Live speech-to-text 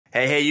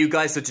Hey, you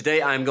guys, so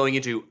today I'm going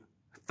into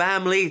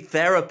family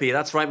therapy.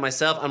 That's right,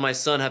 myself and my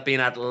son have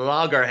been at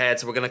loggerheads,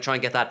 so we're going to try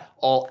and get that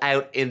all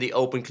out in the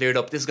open, cleared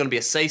up. This is going to be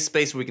a safe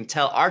space where we can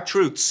tell our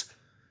truths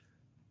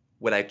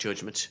without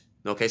judgment.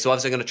 Okay, so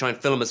obviously I'm going to try and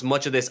film as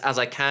much of this as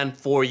I can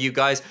for you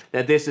guys.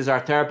 Now this is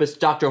our therapist,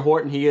 Dr.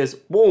 Horton. He is,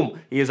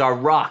 boom, he is our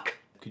rock.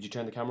 Could you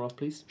turn the camera off,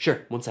 please?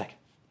 Sure, 1 sec.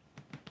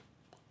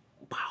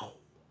 Wow.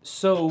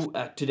 So,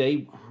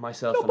 today,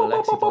 myself and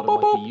Alexi thought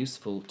it might be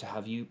useful to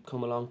have you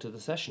come along to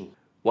the session.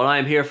 Well,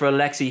 I'm here for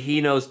Alexi. He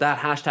knows that.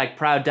 Hashtag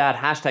proud dad,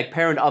 hashtag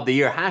parent of the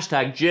year,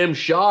 hashtag Jim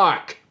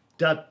Shark.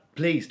 Dad,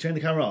 please, turn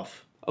the camera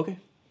off. Okay.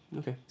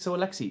 So,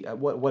 Alexi,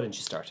 why don't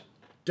you start?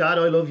 Dad,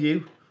 I love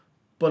you,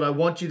 but I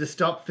want you to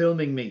stop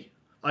filming me.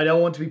 I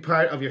don't want to be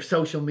part of your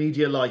social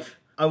media life.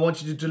 I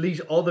want you to delete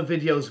all the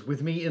videos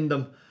with me in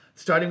them,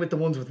 starting with the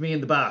ones with me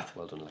in the bath.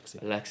 Well done,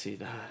 Alexi. Alexi,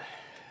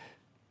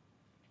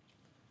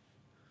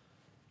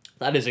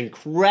 that is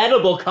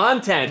incredible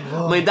content.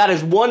 I mean, that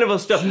is wonderful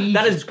stuff.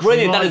 That is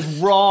brilliant. Christ. That is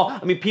raw.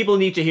 I mean, people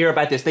need to hear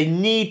about this. They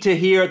need to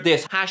hear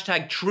this.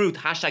 Hashtag truth,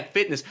 hashtag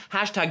fitness,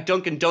 hashtag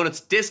Dunkin' Donuts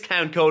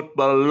discount code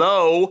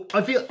below.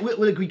 I feel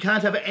like we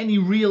can't have any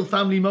real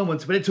family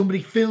moments without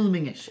somebody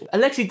filming it.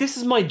 Alexi, this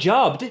is my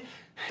job.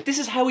 This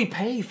is how we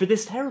pay for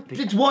this therapy.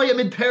 It's why I'm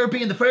in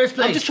therapy in the first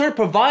place. I'm just trying to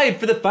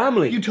provide for the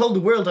family. You told the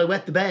world I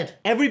wet the bed.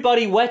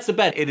 Everybody wets the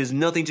bed. It is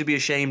nothing to be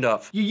ashamed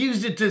of. You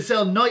used it to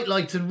sell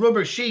nightlights and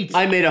rubber sheets.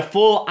 I made a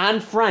full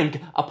and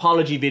frank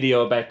apology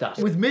video about that.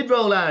 With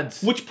mid-roll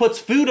ads. Which puts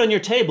food on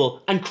your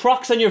table and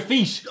Crocs on your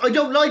feet. I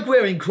don't like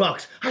wearing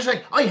Crocs.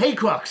 Hashtag, I hate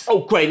Crocs. Oh,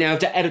 great, now I have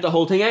to edit the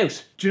whole thing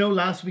out. Do you know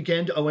last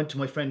weekend I went to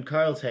my friend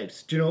Carl's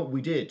house? Do you know what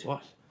we did?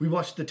 What? We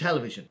watched the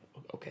television.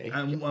 Okay.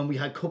 And we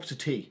had cups of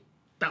tea.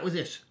 That was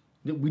it.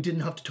 We didn't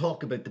have to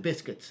talk about the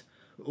biscuits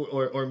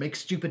or make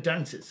stupid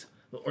dances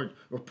or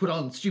put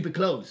on stupid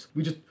clothes.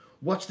 We just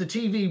watched the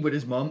TV with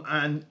his mum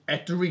and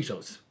ate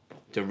Doritos.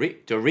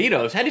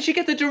 Doritos? How did she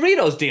get the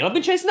Doritos deal? I've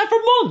been chasing that for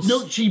months.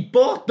 No, she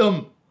bought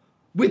them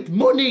with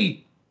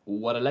money.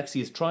 What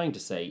Alexi is trying to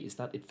say is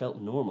that it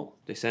felt normal.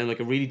 They sound like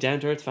a really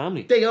down-to-earth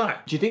family. They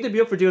are. Do you think they'd be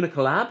up for doing a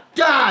collab?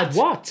 Dad!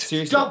 What?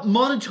 Seriously? Stop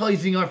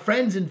monetizing our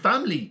friends and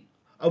family.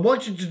 I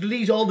want you to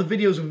delete all the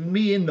videos with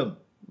me in them.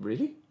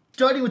 Really?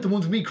 Starting with the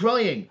ones of me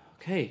crying.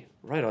 Okay,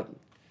 right.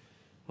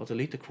 I'll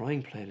delete the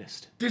crying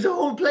playlist. There's a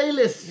whole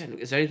playlist. Yeah,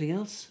 is there anything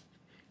else?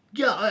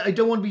 Yeah, I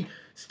don't want to be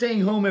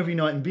staying home every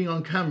night and being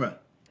on camera.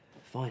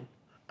 Fine.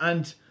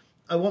 And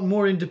I want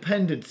more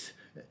independence.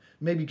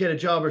 Maybe get a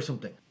job or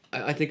something.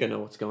 I think I know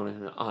what's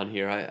going on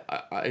here.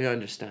 I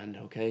understand,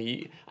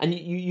 okay?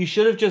 You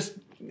should have just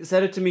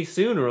said it to me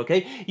sooner,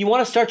 okay? You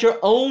want to start your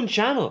own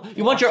channel.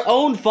 You want your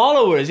own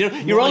followers, you know,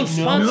 your own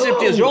sponsorship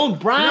deals, your own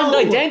brand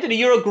identity.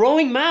 You're a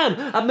growing man.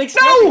 That makes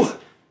No!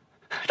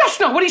 That's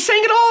not what he's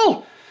saying at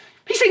all!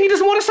 He's saying he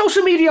doesn't want a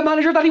social media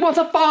manager, that he wants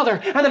a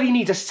father, and that he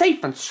needs a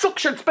safe and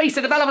structured space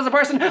to develop as a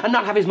person and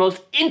not have his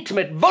most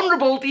intimate,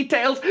 vulnerable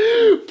details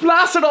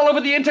blasted all over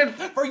the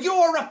internet for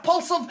your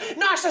repulsive,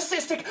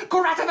 narcissistic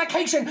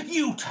gratification,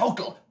 you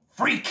total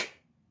freak!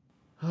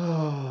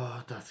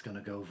 Oh, that's gonna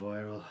go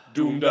viral.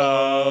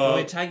 Can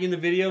we tag you in the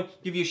video?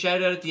 Give you a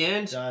shout out at the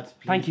end? Dad,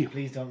 please, Thank you.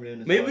 Please don't ruin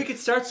his Maybe life. we could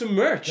start some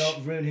merch.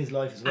 Don't ruin his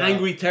life as well.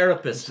 Angry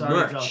therapist Sorry,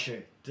 merch.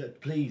 doctor.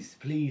 Please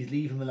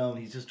leave him alone.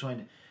 He's just trying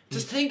to...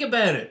 Just think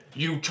about it.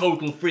 You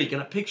total freak.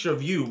 And a picture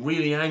of you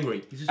really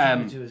angry. He's just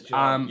trying to do his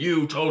job.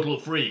 You total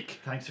freak.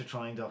 Thanks for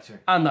trying,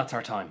 doctor. And that's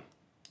our time.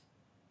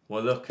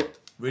 Well, look,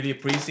 really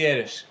appreciate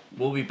it.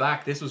 We'll be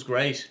back. This was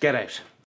great. Get out.